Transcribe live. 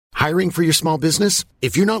Hiring for your small business?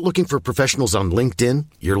 If you're not looking for professionals on LinkedIn,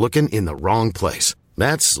 you're looking in the wrong place.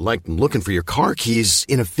 That's like looking for your car keys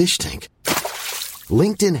in a fish tank.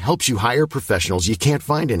 LinkedIn helps you hire professionals you can't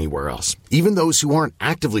find anywhere else, even those who aren't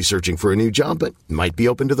actively searching for a new job but might be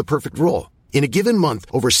open to the perfect role. In a given month,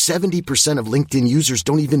 over 70% of LinkedIn users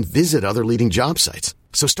don't even visit other leading job sites.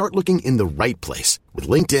 So start looking in the right place. With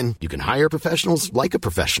LinkedIn, you can hire professionals like a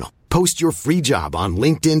professional. Post your free job on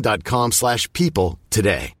linkedin.com/people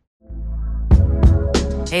today.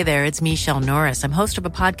 Hey there, it's Michelle Norris. I'm host of a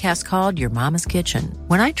podcast called Your Mama's Kitchen.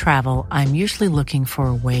 When I travel, I'm usually looking for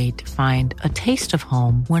a way to find a taste of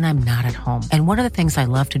home when I'm not at home. And one of the things I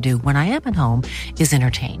love to do when I am at home is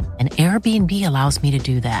entertain. And Airbnb allows me to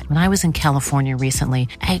do that. When I was in California recently,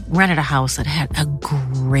 I rented a house that had a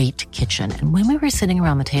great kitchen. And when we were sitting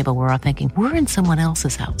around the table, we're all thinking, we're in someone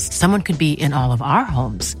else's house. Someone could be in all of our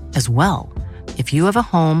homes as well. If you have a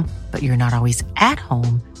home, but you're not always at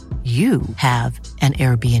home, you have an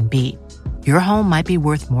Airbnb. Your home might be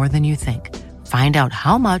worth more than you think. Find out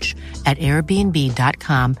how much at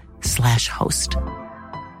airbnb.com/host.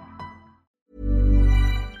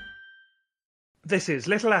 This is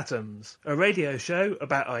Little Atoms, a radio show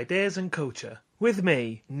about ideas and culture. With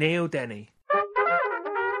me, Neil Denny.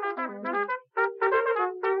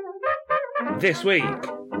 This week,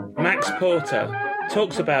 Max Porter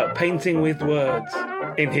talks about painting with words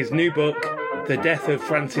in his new book, The Death of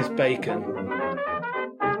Francis Bacon.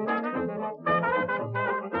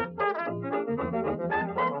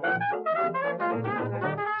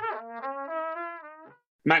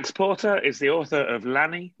 Max Porter is the author of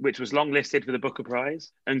Lanny, which was longlisted for the Booker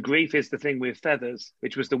Prize, and Grief is the Thing with Feathers,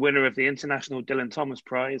 which was the winner of the International Dylan Thomas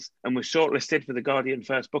Prize and was shortlisted for the Guardian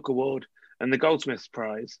First Book Award and the Goldsmiths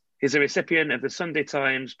Prize. He's a recipient of the Sunday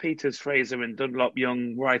Times, Peters, Fraser and Dunlop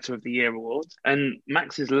Young Writer of the Year Awards. And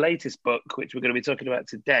Max's latest book, which we're going to be talking about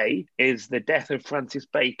today, is The Death of Francis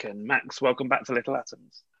Bacon. Max, welcome back to Little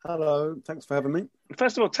Atoms. Hello, thanks for having me.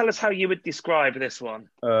 First of all, tell us how you would describe this one.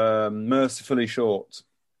 Mercifully short.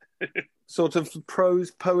 Sort of prose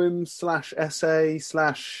poem / essay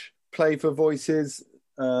 / play for voices,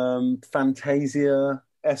 fantasia.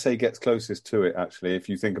 Essay gets closest to it, actually, if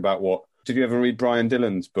you think about what... Did you ever read Brian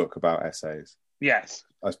Dillon's book about essays? Yes.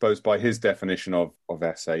 I suppose by his definition of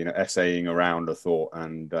essay, essaying around a thought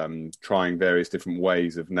and trying various different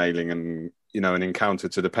ways of nailing an encounter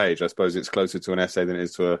to the page. I suppose it's closer to an essay than it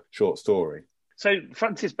is to a short story. So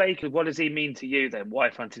Francis Bacon, what does he mean to you then?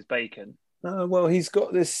 Why Francis Bacon? Well, he's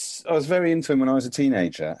got this... I was very into him when I was a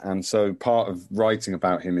teenager, and so part of writing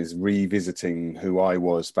about him is revisiting who I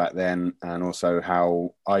was back then and also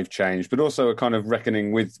how I've changed, but also a kind of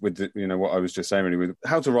reckoning with the, what I was just saying, really, with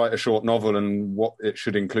how to write a short novel and what it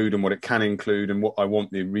should include and what it can include and what I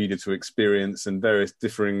want the reader to experience and various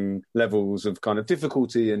differing levels of kind of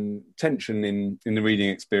difficulty and tension in the reading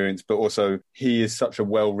experience. But also he is such a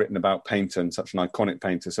well-written about painter and such an iconic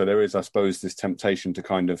painter. So there is, I suppose, this temptation to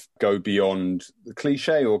kind of go beyond the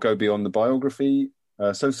cliche or go beyond the biography.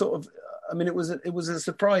 It was a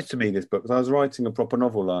surprise to me, this book, because I was writing a proper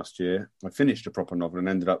novel last year. I finished a proper novel and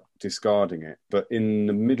ended up discarding it. But in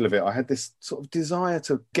the middle of it, I had this sort of desire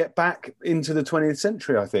to get back into the 20th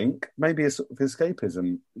century, I think. Maybe a sort of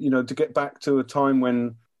escapism, to get back to a time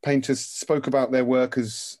when painters spoke about their work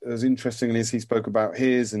as interestingly as he spoke about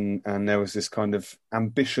his, and there was this kind of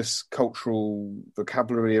ambitious cultural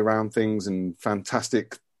vocabulary around things and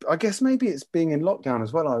fantastic... I guess maybe it's being in lockdown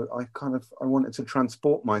as well. I wanted to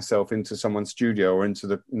transport myself into someone's studio or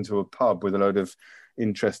into a pub with a load of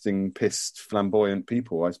interesting, pissed, flamboyant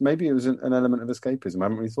people. Maybe it was an element of escapism. I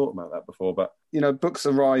haven't really thought about that before. But, books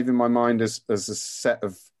arrive in my mind as a set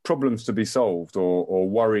of problems to be solved or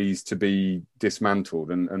worries to be dismantled.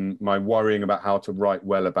 And my worrying about how to write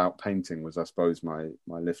well about painting was, I suppose, my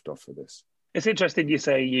lift-off for this. It's interesting you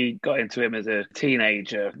say you got into him as a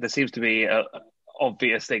teenager. There seems to be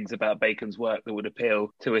obvious things about Bacon's work that would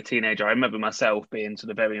appeal to a teenager. I remember myself being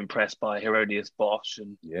sort of very impressed by Herodias Bosch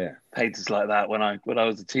and painters like that when I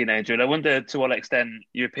was a teenager. And I wonder to what extent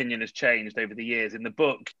your opinion has changed over the years. In the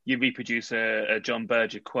book, you reproduce a John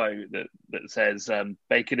Berger quote that says,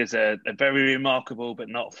 Bacon is a very remarkable but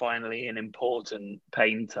not finally an important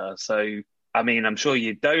painter. So, I mean, I'm sure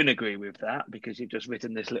you don't agree with that because you've just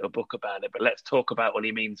written this little book about it, but let's talk about what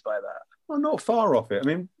he means by that. Well, not far off it. I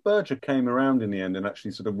mean, Berger came around in the end and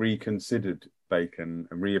actually sort of reconsidered Bacon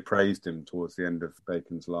and reappraised him towards the end of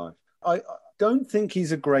Bacon's life. I don't think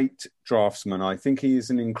he's a great draftsman. I think he is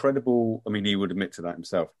an incredible... I mean, he would admit to that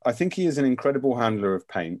himself. I think he is an incredible handler of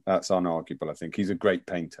paint. That's unarguable. I think he's a great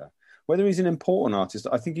painter. whether he's an important artist,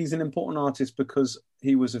 I think he's an important artist because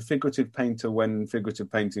he was a figurative painter when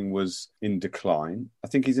figurative painting was in decline. I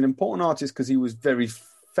think he's an important artist because he was very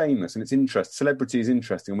famous, and it's interesting. Celebrity is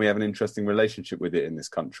interesting, and we have an interesting relationship with it in this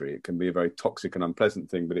country. It can be a very toxic and unpleasant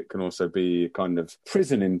thing, but it can also be a kind of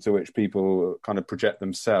prison into which people kind of project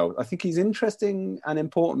themselves. I think he's interesting and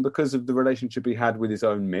important because of the relationship he had with his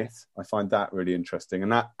own myth. I find that really interesting,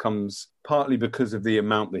 and that comes partly because of the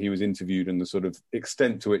amount that he was interviewed and the sort of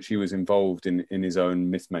extent to which he was involved in his own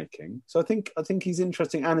myth making. So I think he's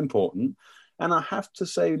interesting and important. And I have to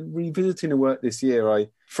say, revisiting the work this year,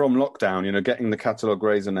 from lockdown, getting the catalogue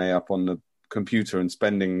raisonné up on the computer and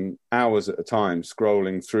spending hours at a time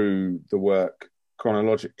scrolling through the work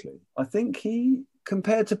chronologically, I think he,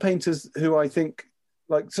 compared to painters who I think,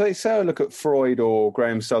 like, say I look at Freud or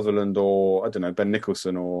Graham Sutherland or, I don't know, Ben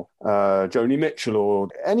Nicholson or Joni Mitchell or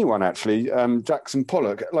anyone, actually, Jackson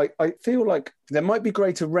Pollock, like, I feel like there might be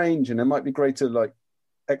greater range and there might be greater, like,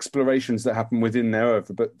 explorations that happen within their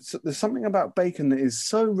oeuvre, but there's something about Bacon that is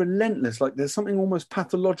so relentless. Like, there's something almost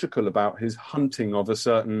pathological about his hunting of a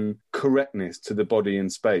certain correctness to the body in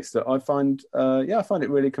space that I find it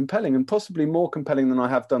really compelling, and possibly more compelling than I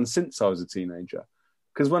have done since I was a teenager.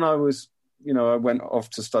 Because when I was, I went off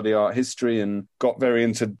to study art history and got very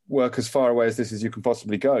into work as far away as this as you can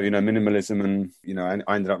possibly go, minimalism, and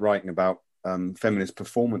I ended up writing about feminist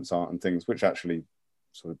performance art and things, which actually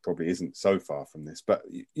sort of probably isn't so far from this, but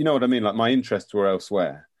you know what I mean? Like, my interests were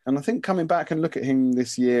elsewhere. And I think coming back and look at him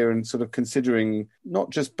this year and sort of considering not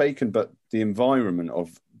just Bacon, but the environment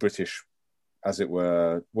of British, as it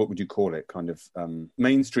were, what would you call it? Kind of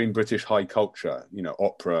mainstream British high culture,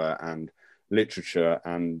 opera and literature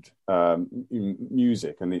and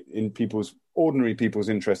music, and in ordinary people's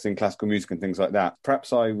interest in classical music and things like that.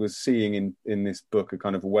 Perhaps I was seeing in this book a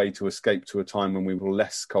kind of a way to escape to a time when we were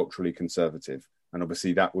less culturally conservative. And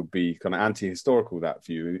obviously that would be kind of anti-historical, that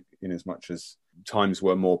view, in as much as times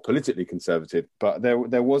were more politically conservative. But there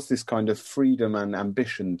was this kind of freedom and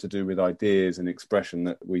ambition to do with ideas and expression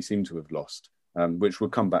that we seem to have lost, which we'll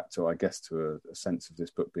come back to, I guess, to a sense of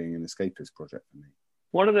this book being an escapist project for me.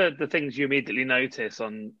 One of the things you immediately notice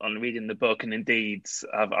on reading the book, and indeed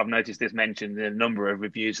I've noticed this mentioned in a number of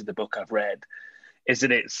reviews of the book I've read, is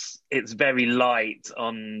that it's very light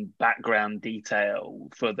on background detail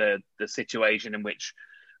for the situation in which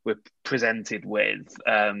we're presented with.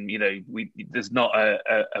 There's not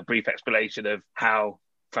a brief explanation of how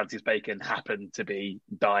Francis Bacon happened to be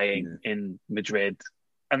dying in Madrid,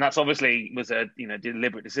 and that's obviously was a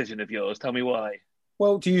deliberate decision of yours. Tell me why.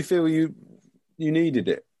 Well, do you feel you needed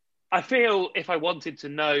it? I feel if I wanted to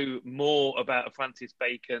know more about Francis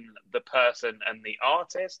Bacon, the person and the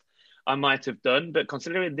artist, I might have done, but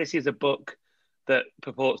considering this is a book that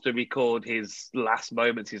purports to record his last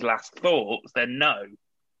moments, his last thoughts, then no.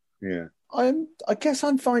 Yeah. I guess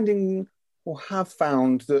I'm finding, or have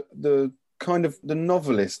found, that the kind of the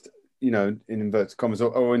novelist, in inverted commas,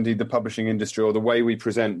 or indeed the publishing industry, or the way we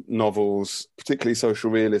present novels, particularly social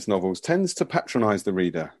realist novels, tends to patronise the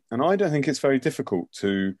reader. And I don't think it's very difficult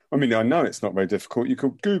I know it's not very difficult. You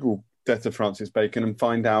could Google Death of Francis Bacon and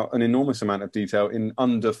find out an enormous amount of detail in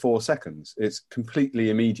under 4 seconds. It's completely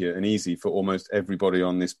immediate and easy for almost everybody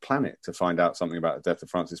on this planet to find out something about the death of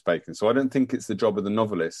Francis Bacon. So I don't think it's the job of the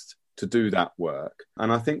novelist to do that work.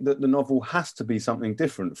 And I think that the novel has to be something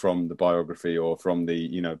different from the biography or from the,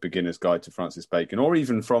 beginner's guide to Francis Bacon, or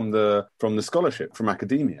even from the scholarship, from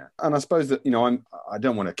academia. And I suppose that, I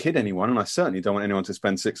don't want to kid anyone, and I certainly don't want anyone to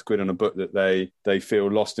spend £6 on a book that they feel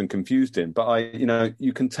lost and confused in. But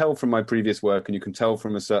you can tell from my previous work, and you can tell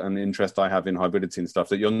from a certain interest I have in hybridity and stuff,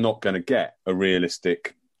 that you're not going to get a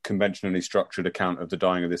realistic, conventionally structured account of the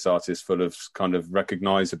dying of this artist full of kind of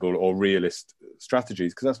recognizable or realist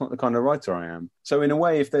strategies, because that's not the kind of writer I am. So in a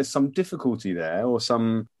way, if there's some difficulty there or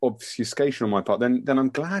some obfuscation on my part, then I'm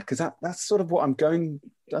glad, because that's sort of what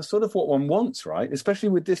that's sort of what one wants, right? Especially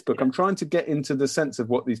with this book. I'm trying to get into the sense of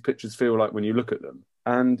what these pictures feel like when you look at them.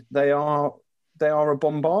 And they are a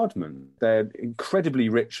bombardment. They're incredibly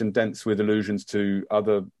rich and dense with allusions to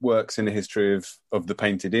other works in the history of the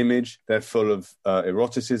painted image. They're full of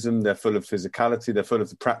eroticism. They're full of physicality. They're full of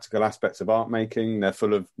the practical aspects of art making. They're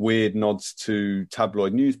full of weird nods to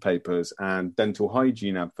tabloid newspapers and dental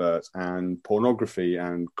hygiene adverts and pornography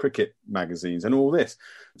and cricket magazines and all this.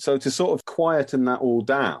 So to sort of quieten that all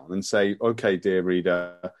down and say, okay, dear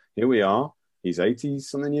reader, here we are. He's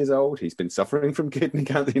 80-something years old. He's been suffering from kidney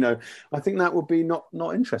cancer. I think that would be not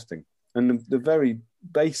interesting. And the very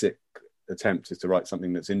basic attempt is to write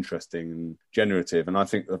something that's interesting and generative. And I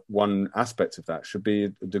think that one aspect of that should be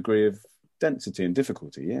a degree of density and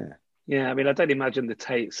difficulty, yeah. Yeah, I mean, I don't imagine the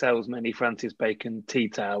Tate sells many Francis Bacon tea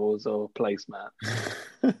towels or placemat.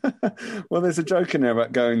 Well, there's a joke in there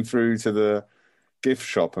about going through to the gift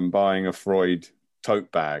shop and buying a Freud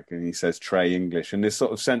tote bag, and he says Trey English, and this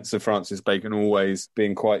sort of sense of Francis Bacon always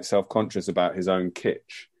being quite self-conscious about his own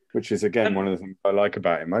kitsch, which is again one of the things I like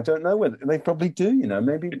about him. I don't know whether they probably do, you know,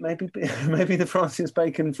 maybe the Francis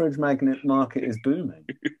Bacon fridge magnet market is booming.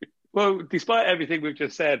 Well, despite everything we've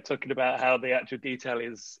just said, talking about how the actual detail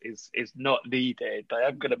is not needed, I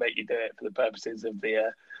am going to make you do it for the purposes of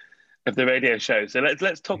the radio show. So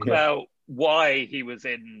let's talk about why he's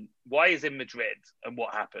in Madrid and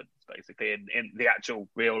what happens basically in the actual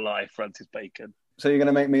real life Francis Bacon. So you're going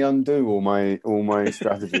to make me undo all my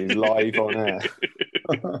strategies live on air.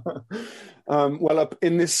 Well,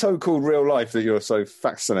 in this so-called real life that you're so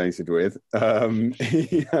fascinated with,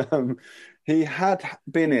 he had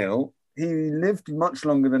been ill. He lived much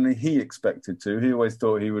longer than he expected to. He always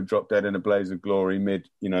thought he would drop dead in a blaze of glory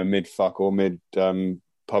mid fuck or mid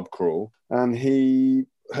pub crawl. And he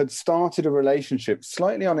had started a relationship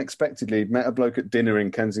slightly unexpectedly. He'd met a bloke at dinner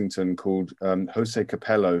in Kensington called Jose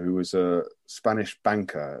Capello, who was a Spanish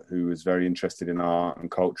banker who was very interested in art and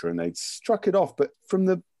culture, and they'd struck it off. But from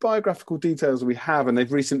the biographical details we have, and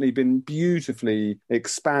they've recently been beautifully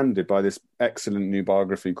expanded by this excellent new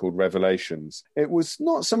biography called Revelations, it was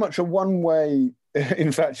not so much a one-way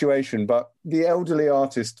infatuation, but the elderly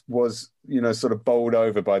artist was, sort of bowled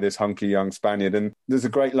over by this hunky young Spaniard. And there's a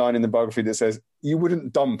great line in the biography that says, you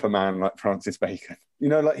wouldn't dump a man like Francis Bacon.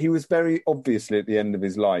 He was very obviously at the end of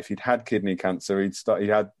his life. He'd had kidney cancer. He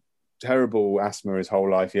had terrible asthma his whole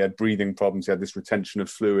life. He had breathing problems. He had this retention of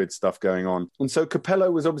fluid stuff going on. And so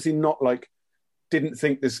Capello was obviously not didn't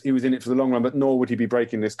think he was in it for the long run, but nor would he be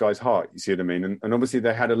breaking this guy's heart. You see what I mean? And obviously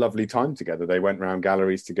they had a lovely time together. They went around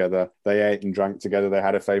galleries together. They ate and drank together. They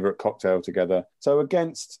had a favourite cocktail together. So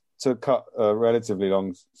to cut a relatively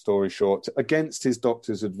long story short, against his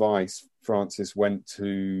doctor's advice, Francis went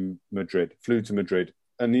to Madrid, flew to Madrid.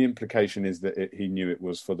 And the implication is that he knew it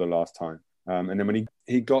was for the last time. And then when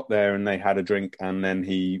he got there and they had a drink, and then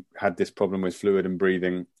he had this problem with fluid and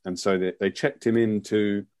breathing. And so they checked him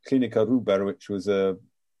into Clínica Rúber, which was a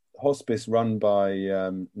hospice run by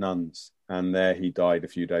nuns. And there he died a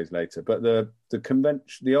few days later. But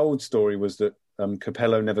the old story was that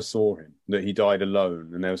Capello never saw him, that he died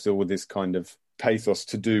alone. And there was all this kind of pathos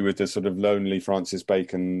to do with the sort of lonely Francis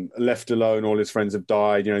Bacon, left alone, all his friends have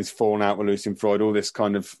died, he's fallen out with Lucian Freud, all this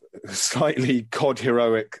kind of slightly cod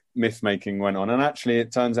heroic myth-making went on. And actually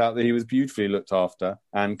it turns out that he was beautifully looked after,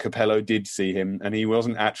 and Capello did see him, and he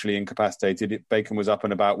wasn't actually incapacitated. Bacon was up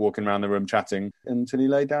and about, walking around the room chatting until he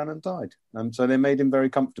lay down and died. So they made him very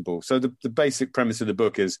comfortable. So the basic premise of the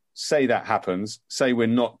book is, say that happens, say we're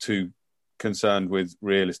not too concerned with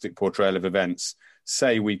realistic portrayal of events,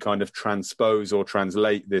 say we kind of transpose or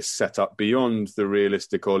translate this setup beyond the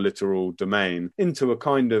realistic or literal domain into a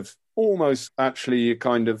kind of almost actually a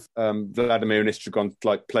kind of Vladimir Nistragon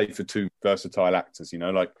like play for two versatile actors,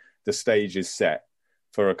 like the stage is set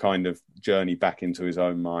for a kind of journey back into his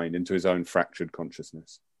own mind, into his own fractured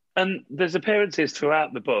consciousness. And there's appearances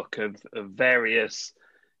throughout the book of various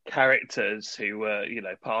characters who were,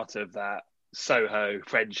 part of that Soho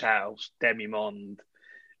French house, demi-monde,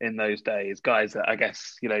 in those days, guys that I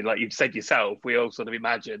guess, like you've said yourself, we all sort of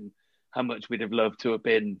imagine how much we'd have loved to have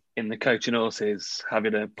been in the Coach and Horses,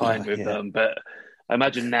 having a pint with them. But I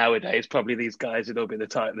imagine nowadays, probably these guys would all be the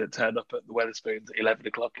type that turn up at the Wetherspoons at 11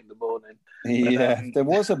 o'clock in the morning. Yeah, there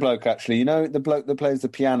was a bloke actually, the bloke that plays the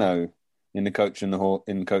piano in the Coach and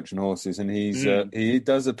Horses, and he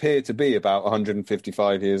does appear to be about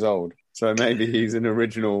 155 years old. So maybe he's an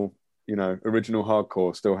original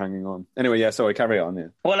hardcore still hanging on. Anyway, sorry, carry on. Yeah.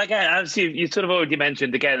 Well, again, as you sort of already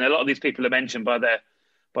mentioned, again, a lot of these people are mentioned by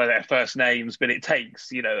their first names, but it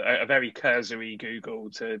takes, a very cursory Google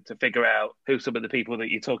to figure out who some of the people that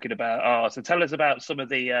you're talking about are. So tell us about some of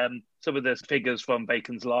the figures from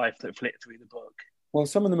Bacon's life that flit through the book. Well,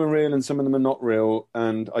 some of them are real and some of them are not real.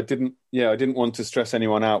 And I didn't want to stress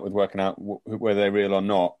anyone out with working out whether they're real or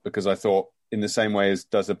not, because I thought, in the same way as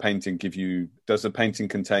does a painting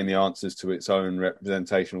contain the answers to its own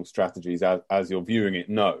representational strategies as you're viewing it?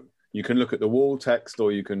 No. You can look at the wall text,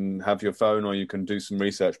 or you can have your phone, or you can do some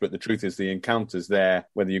research, but the truth is the encounter's there,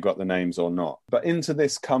 whether you got the names or not. But into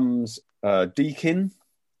this comes Deakin,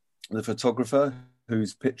 the photographer,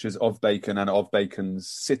 whose pictures of Bacon and of Bacon's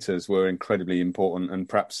sitters were incredibly important and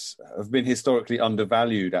perhaps have been historically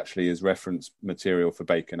undervalued actually as reference material for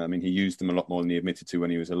Bacon. I mean, he used them a lot more than he admitted to when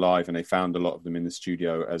he was alive, and they found a lot of them in the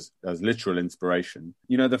studio as literal inspiration.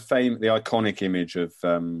 The iconic image of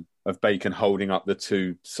Bacon holding up the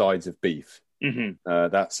two sides of beef.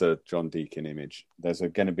 That's a John Deacon image. There's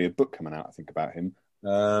going to be a book coming out, I think, about him.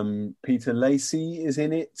 Peter Lacey is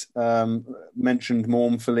in it, mentioned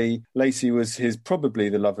mournfully. Lacey was probably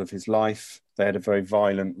the love of his life. They had a very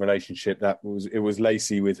violent relationship. It was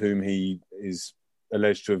Lacey with whom he is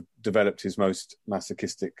alleged to have developed his most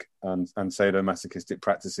masochistic and sadomasochistic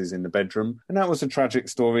practices in the bedroom. And that was a tragic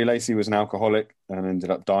story. Lacey was an alcoholic and ended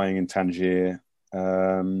up dying in Tangier.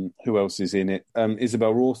 Who else is in it?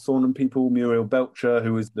 Isabel Rawthorne and people. Muriel Belcher,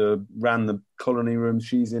 who ran the colony room,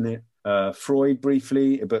 she's in it. Freud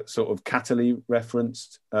briefly, but sort of Cataly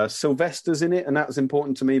referenced. Sylvester's in it, and that was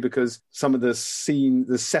important to me because some of the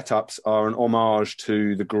setups are an homage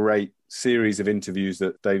to the great series of interviews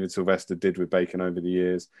that David Sylvester did with Bacon over the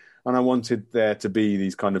years. And I wanted there to be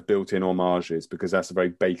these kind of built-in homages because that's a very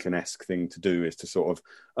Bacon-esque thing to do, is to sort of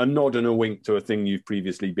a nod and a wink to a thing you've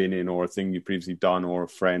previously been in or a thing you've previously done or a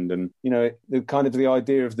friend. And, the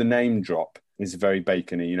idea of the name drop is very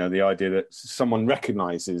Bacon-y, the idea that someone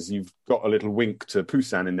recognises you've got a little wink to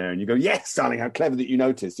Poussin in there and you go, yes, darling, how clever that you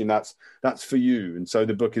noticed, and that's for you. And so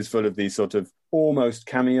the book is full of these sort of almost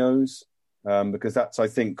cameos, because that's, I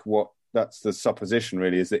think, that's the supposition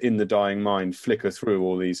really, is that in the dying mind flicker through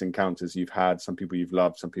all these encounters you've had, some people you've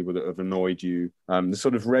loved, some people that have annoyed you, the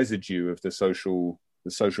sort of residue of the social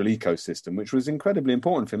ecosystem, which was incredibly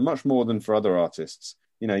important for him, much more than for other artists.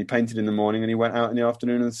 He painted in the morning and he went out in the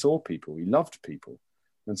afternoon and saw people. He loved people.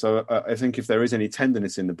 And so I think if there is any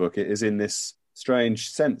tenderness in the book, it is in this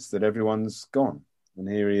strange sense that everyone's gone. And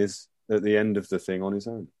here he is at the end of the thing on his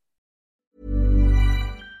own.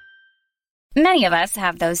 Many of us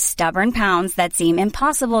have those stubborn pounds that seem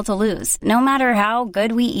impossible to lose, no matter how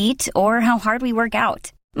good we eat or how hard we work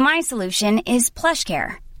out. My solution is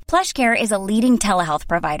PlushCare. PlushCare is a leading telehealth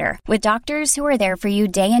provider with doctors who are there for you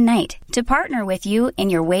day and night to partner with you in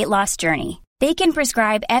your weight loss journey. They can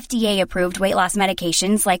prescribe FDA-approved weight loss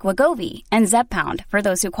medications like Wegovy and Zepbound for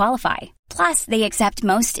those who qualify. Plus, they accept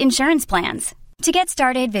most insurance plans. To get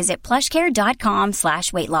started, visit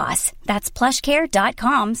plushcare.com/weightloss. That's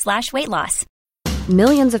plushcare.com/weightloss.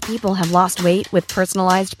 Millions of people have lost weight with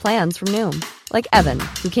personalized plans from Noom. Like Evan,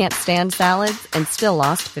 who can't stand salads and still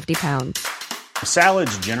lost 50 pounds.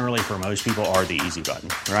 Salads generally for most people are the easy button,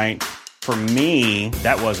 right? For me,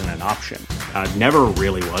 that wasn't an option. I never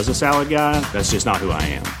really was a salad guy. That's just not who I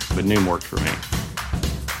am. But Noom worked for me.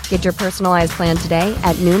 Get your personalized plan today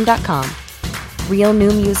at Noom.com. Real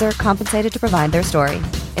Noom user compensated to provide their story.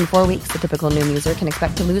 In 4 weeks, the typical Noom user can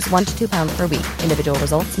expect to lose 1 to 2 pounds per week. Individual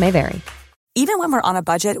results may vary. Even when we're on a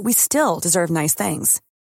budget, we still deserve nice things.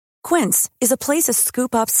 Quince is a place to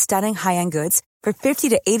scoop up stunning high-end goods for 50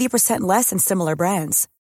 to 80% less than similar brands.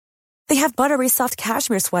 They have buttery soft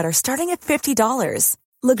cashmere sweaters starting at $50,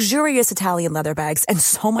 luxurious Italian leather bags, and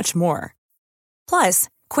so much more. Plus,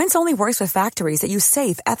 Quince only works with factories that use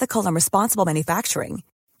safe, ethical, and responsible manufacturing.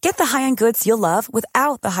 Get the high-end goods you'll love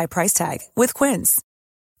without the high price tag with Quince.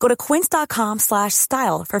 Go to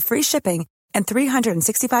quince.com/style for free shipping and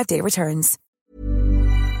 365-day returns.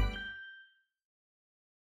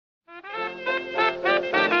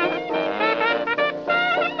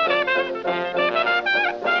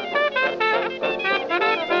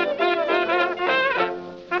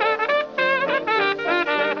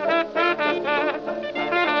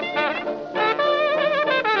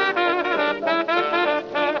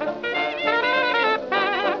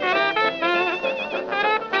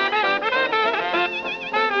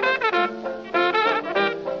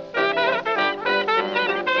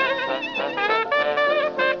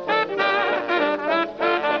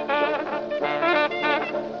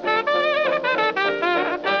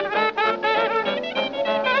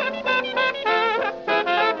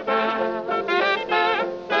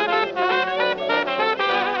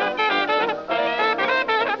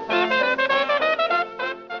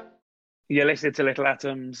 You're listening to Little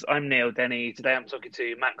Atoms. I'm Neil Denny. Today I'm talking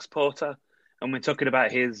to Max Porter, and we're talking about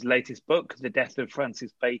his latest book, The Death of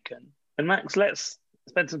Francis Bacon. And Max, let's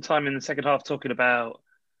spend some time in the second half talking about,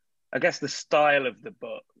 I guess, the style of the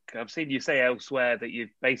book. I've seen you say elsewhere that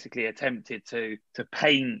you've basically attempted to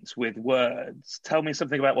paint with words. Tell me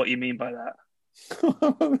something about what you mean by that.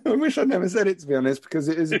 I wish I'd never said it, to be honest, because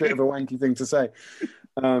it is a bit of a wanky thing to say.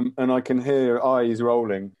 And I can hear eyes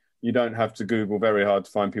rolling. You don't have to Google very hard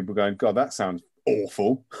to find people going, God, that sounds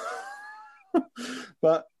awful.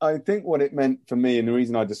 But I think what it meant for me, and the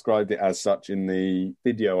reason I described it as such in the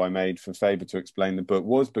video I made for Faber to explain the book,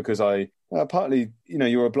 was because partly,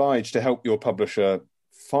 you're obliged to help your publisher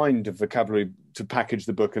find a vocabulary to package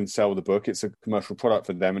the book and sell the book. It's a commercial product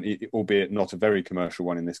for them, and albeit not a very commercial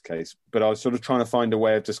one in this case. But I was sort of trying to find a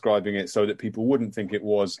way of describing it so that people wouldn't think it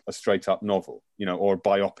was a straight up novel, or a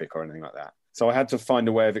biopic or anything like that. So I had to find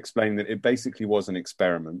a way of explaining that it basically was an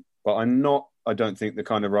experiment. But I don't think, the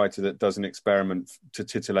kind of writer that does an experiment to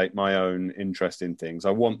titillate my own interest in things.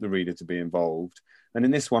 I want the reader to be involved. And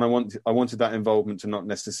in this one, I wanted that involvement to not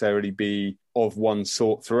necessarily be of one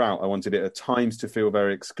sort throughout. I wanted it at times to feel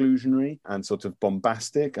very exclusionary and sort of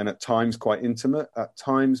bombastic, and at times quite intimate, at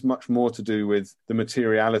times much more to do with the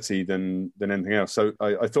materiality than anything else. So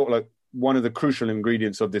I thought, like, one of the crucial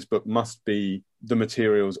ingredients of this book must be the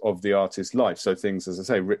materials of the artist's life. So things, as I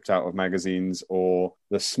say, ripped out of magazines, or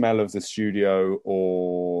the smell of the studio,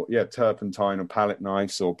 or turpentine or palette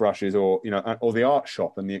knives or brushes, or or the art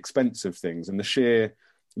shop and the expense of things and the sheer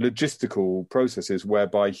logistical processes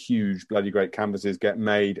whereby huge bloody great canvases get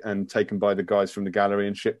made and taken by the guys from the gallery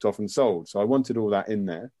and shipped off and sold. So I wanted all that in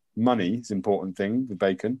there. Money is an important thing with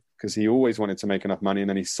Bacon, because he always wanted to make enough money, and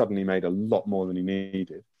then he suddenly made a lot more than he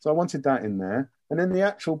needed. So I wanted that in there. And then the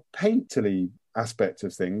actual painterly aspect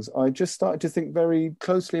of things, I just started to think very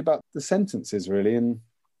closely about the sentences, really, and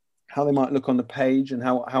how they might look on the page, and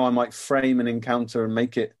how I might frame an encounter and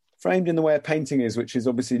make it framed in the way a painting is, which is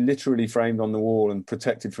obviously literally framed on the wall and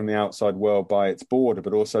protected from the outside world by its border,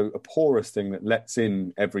 but also a porous thing that lets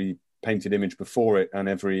in every painted image before it and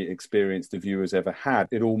every experience the viewer's ever had.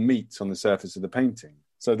 It all meets on the surface of the painting.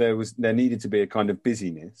 So there needed to be a kind of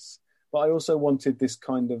busyness. But I also wanted this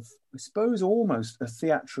kind of, I suppose, almost a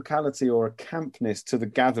theatricality or a campness to the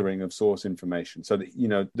gathering of source information, so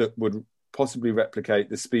that, that would possibly replicate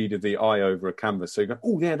the speed of the eye over a canvas. So you go,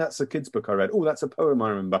 oh yeah, that's a kid's book I read. Oh, that's a poem I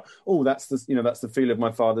remember. Oh, that's the feel of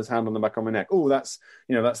my father's hand on the back of my neck. Oh, that's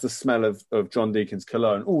the smell of John Deacon's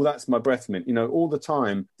cologne. Oh, that's my breath mint. All the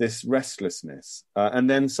time, this restlessness. And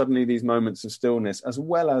then suddenly these moments of stillness, as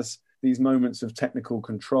well as these moments of technical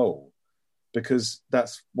control, because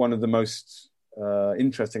that's one of the most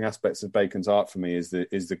interesting aspects of Bacon's art for me, is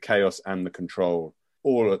the chaos and the control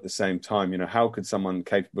all at the same time. How could someone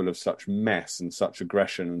capable of such mess and such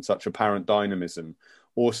aggression and such apparent dynamism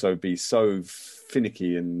also be so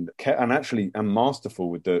finicky and masterful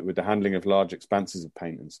with the handling of large expanses of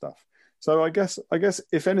paint and stuff? So I guess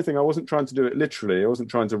if anything, I wasn't trying to do it literally. I wasn't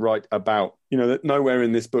trying to write about, that nowhere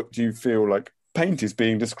in this book do you feel like paint is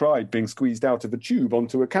being described being squeezed out of a tube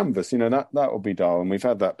onto a canvas. That would be dull, and we've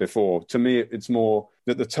had that before. To me, it's more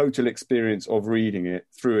that the total experience of reading it,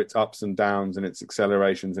 through its ups and downs and its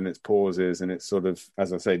accelerations and its pauses and its sort of,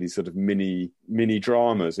 as I say, these sort of mini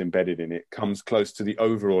dramas embedded in it, comes close to the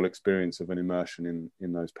overall experience of an immersion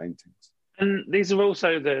in those paintings. And these are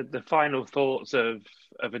also the final thoughts of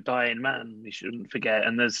a dying man, we shouldn't forget.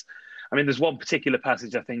 And there's one particular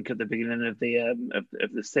passage, I think, at the beginning of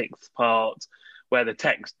the sixth part, where the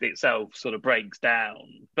text itself sort of breaks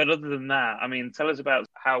down. But other than that, tell us about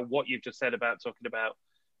how what you've just said about talking about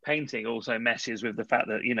painting also meshes with the fact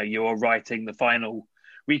that, you're writing the final,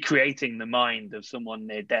 recreating the mind of someone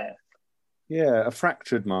near death. Yeah, a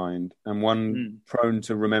fractured mind, and one prone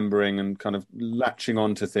to remembering and kind of latching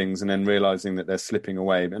onto things and then realising that they're slipping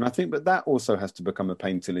away. And I think that also has to become a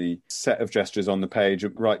painterly set of gestures on the page,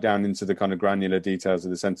 right down into the kind of granular details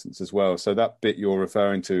of the sentence as well. So that bit you're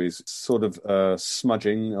referring to is sort of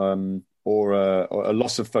smudging, or a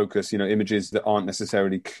loss of focus, images that aren't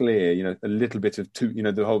necessarily clear, a little bit of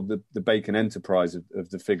the Bacon enterprise of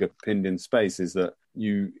the figure pinned in space is that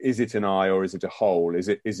is it an eye or is it a hole? Is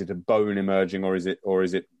it a bone emerging, or is it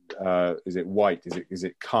white? Is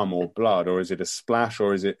it cum or blood, or is it a splash,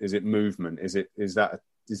 or is it movement? Is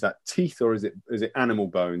that teeth, or is it animal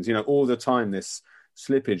bones? All the time this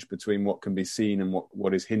slippage between what can be seen and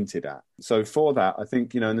what is hinted at. So for that, I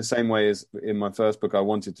think, in the same way as in my first book, I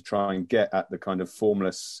wanted to try and get at the kind of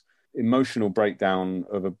formless emotional breakdown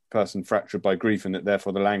of a person fractured by grief, and that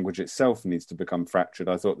therefore the language itself needs to become fractured.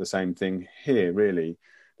 I thought the same thing here, really,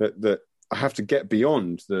 that I have to get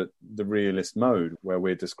beyond the realist mode where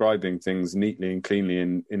we're describing things neatly and cleanly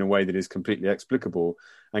in a way that is completely explicable,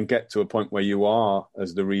 and get to a point where you are,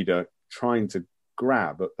 as the reader, trying to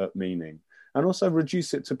grab at meaning, and also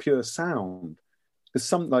reduce it to pure sound.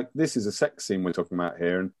 Because this is a sex scene we're talking about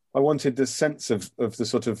here, and I wanted the sense of the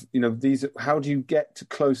sort of, these, how do you get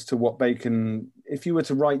close to what Bacon, if you were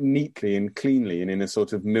to write neatly and cleanly and in a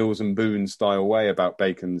sort of Mills and Boon style way about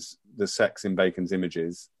the sex in Bacon's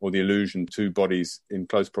images, or the allusion to bodies in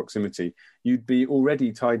close proximity, you'd be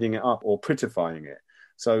already tidying it up or prettifying it.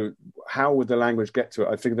 So how would the language get to it?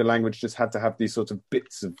 I figured the language just had to have these sort of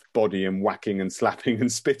bits of body and whacking and slapping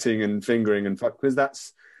and spitting and fingering, and because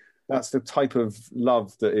that's the type of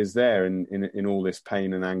love that is there in all this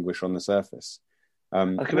pain and anguish on the surface. I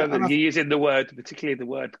can remember you using the word, particularly the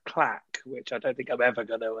word clack, which I don't think I'm ever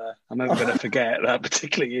going to forget that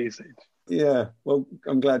particular usage. Yeah, well,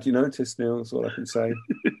 I'm glad you noticed, Neil. That's all I can say.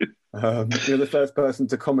 You're the first person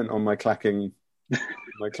to comment on my clacking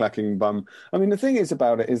bum. I mean, the thing is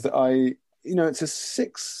about it is that it's a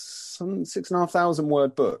 6,500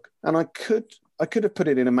 word book, and I could have put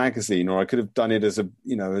it in a magazine, or I could have done it as a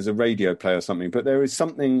radio play or something. But there is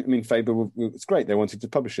something. I mean, Faber, it's great. They wanted to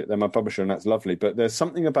publish it. They're my publisher, and that's lovely. But there's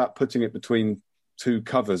something about putting it between two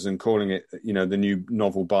covers and calling it, the new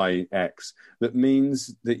novel by X, that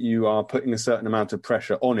means that you are putting a certain amount of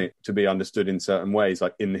pressure on it to be understood in certain ways,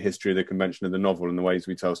 like in the history of the convention of the novel and the ways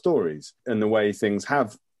we tell stories and the way things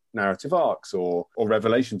have narrative arcs or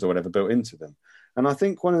revelations or whatever built into them. And I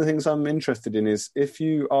think one of the things I'm interested in is if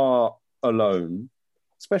you are alone,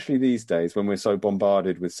 especially these days when we're so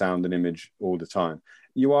bombarded with sound and image all the time,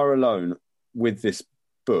 you are alone with this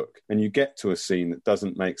book and you get to a scene that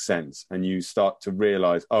doesn't make sense and you start to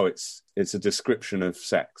realize, it's a description of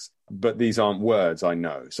sex, but these aren't words I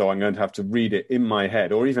know, so I'm going to have to read it in my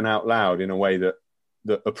head or even out loud in a way that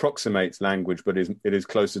approximates language, but it is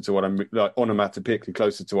closer to what I'm like, onomatopoeically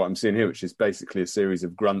closer to what I'm seeing here, which is basically a series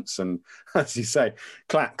of grunts and, as you say,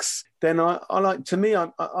 clacks. Then I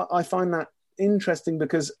find that interesting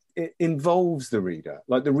because it involves the reader.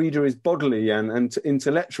 Like the reader is bodily and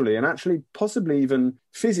intellectually and actually possibly even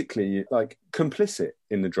physically like complicit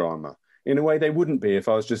in the drama in a way they wouldn't be if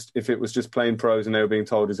it was just plain prose and they were being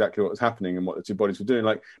told exactly what was happening and what the two bodies were doing.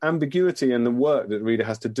 Like ambiguity and the work that the reader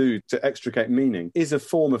has to do to extricate meaning is a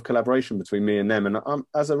form of collaboration between me and them. And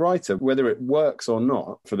as a writer, whether it works or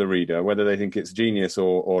not for the reader, whether they think it's genius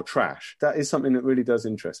or trash, that is something that really does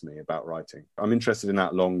interest me about writing. I'm interested in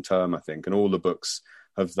that long term, I think, and all the books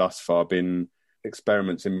have thus far been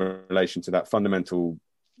experiments in relation to that fundamental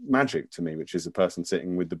magic to me, which is a person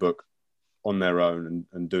sitting with the book on their own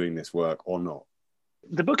and doing this work or not.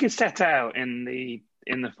 The book is set out in the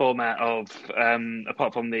format of,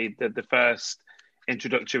 apart from the first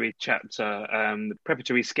introductory chapter, the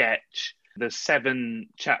preparatory sketch, there's 7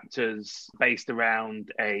 chapters based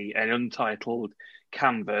around an untitled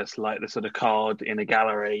canvas, like the sort of card in a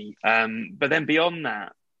gallery. But then beyond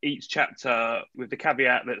that, each chapter, with the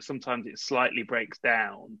caveat that sometimes it slightly breaks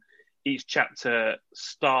down, each chapter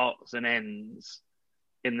starts and ends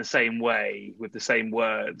in the same way, with the same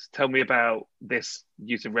words. Tell me about this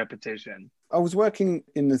use of repetition. I was working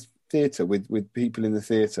in the theatre with people in the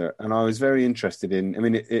theatre, and I was very interested in, I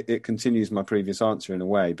mean, it continues my previous answer in a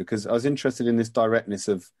way, because I was interested in this directness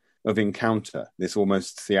of encounter, this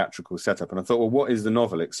almost theatrical setup. And I thought, well, what is the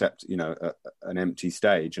novel except, an empty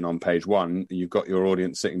stage? And on page 1, you've got your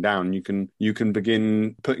audience sitting down. You can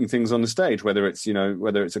begin putting things on the stage, whether it's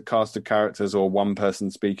a cast of characters or one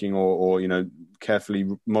person speaking or carefully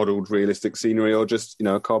modelled realistic scenery or just,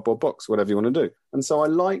 a cardboard box, whatever you want to do. And so I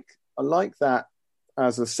like that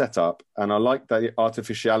as a setup, and I like the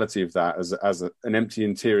artificiality of that as an empty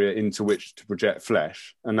interior into which to project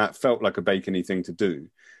flesh. And that felt like a Bacon-y thing to do.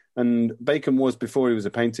 And Bacon was, before he was a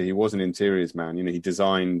painter, he was an interiors man. He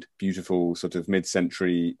designed beautiful sort of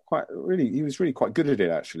mid-century, he was really quite good at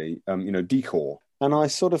it, actually, decor. And I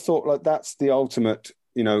sort of thought, like, that's the ultimate,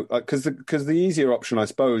 because the easier option, I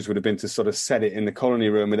suppose, would have been to sort of set it in the colony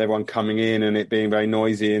room with everyone coming in and it being very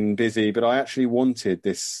noisy and busy. But I actually wanted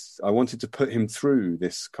to put him through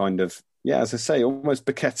this kind of, as I say, almost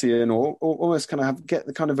Beckettian or almost kind of get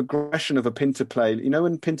the kind of aggression of a Pinter play.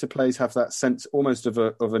 When Pinter plays have that sense almost of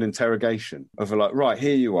an interrogation, of like, right,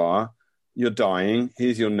 here you are, you're dying,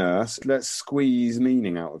 here's your nurse, let's squeeze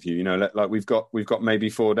meaning out of you. Like we've got maybe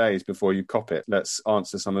 4 days before you cop it. Let's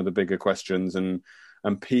answer some of the bigger questions and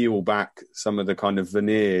peel back some of the kind of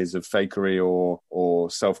veneers of fakery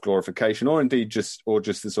or self-glorification, or indeed just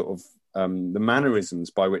the sort of the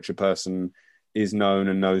mannerisms by which a person is known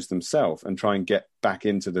and knows themselves, and try and get back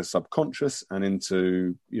into the subconscious and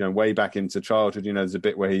into, way back into childhood. There's a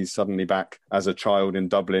bit where he's suddenly back as a child in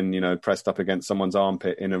Dublin, pressed up against someone's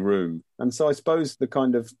armpit in a room. And so I suppose the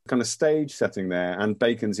kind of stage setting there and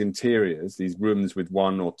Bacon's interiors, these rooms with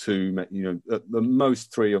 1 or 2, at the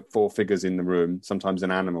most 3 or 4 figures in the room, sometimes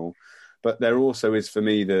an animal. But there also is, for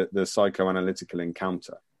me, the psychoanalytical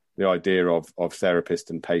encounter, the idea of therapist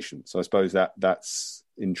and patient. So I suppose that's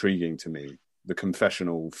intriguing to me. The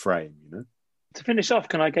confessional frame, To finish off,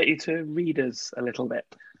 can I get you to read us a little bit?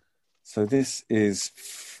 So this is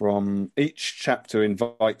from, each chapter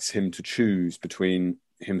invites him to choose between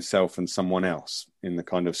himself and someone else in the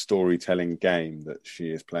kind of storytelling game that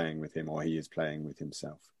she is playing with him or he is playing with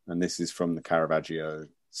himself. And this is from the Caravaggio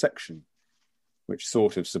section, which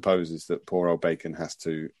sort of supposes that poor old Bacon has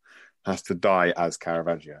to die as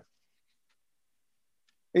Caravaggio.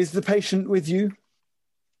 Is the patient with you?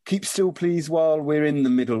 Keep still, please, while we're in the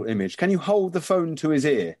middle image. Can you hold the phone to his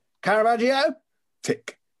ear? Caravaggio?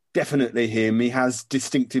 Tick, Definitely him. He has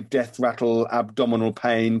distinctive death rattle, abdominal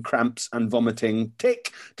pain, cramps and vomiting.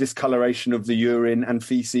 Tick. Discoloration of the urine and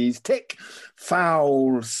feces. Tick.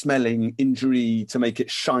 Foul smelling injury to make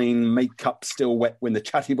it shine. Makeup still wet when the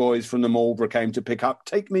chatty boys from the Marlborough came to pick up.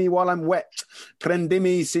 Take me while I'm wet.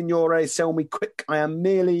 Prendimi, signore, sell me quick. I am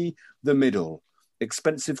merely the middle.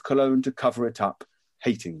 Expensive cologne to cover it up.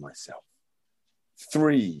 Hating myself.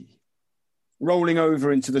 3. Rolling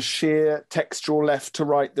over into the sheer textural left to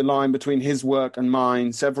right, the line between his work and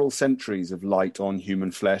mine, several centuries of light on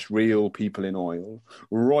human flesh, real people in oil,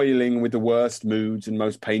 roiling with the worst moods and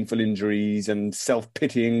most painful injuries and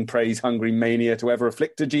self-pitying, praise-hungry mania to ever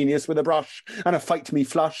afflict a genius with a brush and a fight me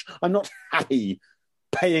flush. I'm not happy.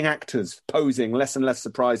 Paying actors, posing, less and less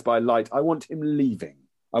surprised by light. I want him leaving.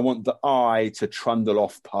 I want the eye to trundle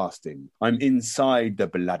off past him. I'm inside the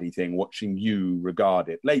bloody thing, watching you regard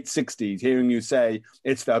it. Late 60s, hearing you say,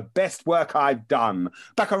 it's the best work I've done.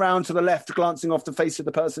 Back around to the left, glancing off the face of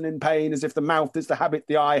the person in pain, as if the mouth is the habit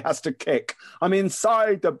the eye has to kick. I'm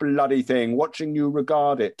inside the bloody thing, watching you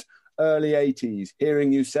regard it. Early 80s,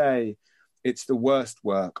 hearing you say, it's the worst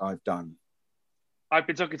work I've done. I've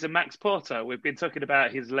been talking to Max Porter. We've been talking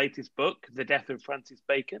about his latest book, The Death of Francis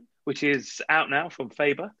Bacon, which is out now from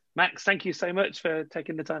Faber. Max, thank you so much for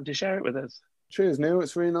taking the time to share it with us. Cheers, Neil.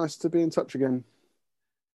 It's really nice to be in touch again.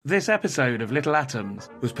 This episode of Little Atoms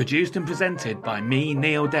was produced and presented by me,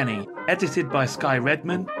 Neil Denny, edited by Sky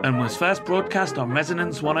Redman, and was first broadcast on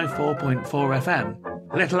Resonance 104.4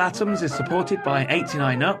 FM. Little Atoms is supported by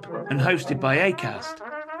 89UP and hosted by Acast.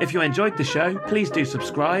 If you enjoyed the show, please do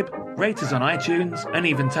subscribe, rate us on iTunes, and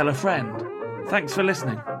even tell a friend. Thanks for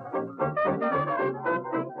listening.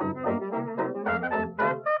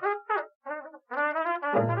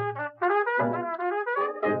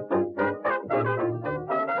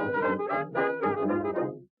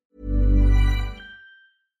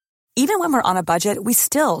 Even when we're on a budget, we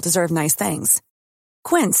still deserve nice things.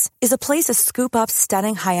 Quince is a place to scoop up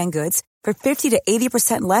stunning high-end goods for 50 to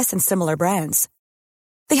 80% less than similar brands.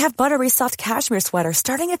 They have buttery soft cashmere sweaters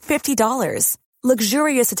starting at $50,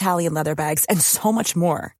 luxurious Italian leather bags, and so much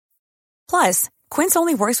more. Plus, Quince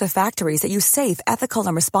only works with factories that use safe, ethical,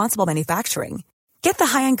 and responsible manufacturing. Get the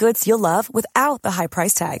high-end goods you'll love without the high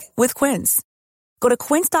price tag with Quince. Go to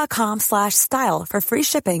quince.com/style for free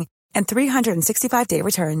shipping and 365-day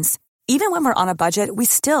returns. Even when we're on a budget, we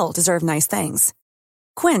still deserve nice things.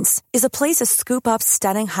 Quince is a place to scoop up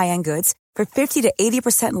stunning high-end goods for 50 to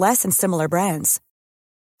 80% less than similar brands.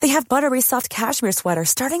 They have buttery soft cashmere sweaters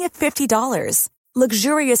starting at $50,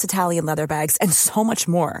 luxurious Italian leather bags, and so much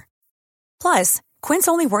more. Plus, Quince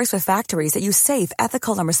only works with factories that use safe,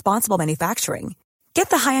 ethical, and responsible manufacturing. Get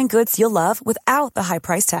the high-end goods you'll love without the high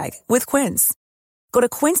price tag with Quince. Go to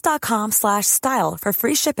quince.com/style for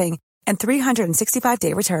free shipping and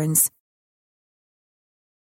 365-day returns.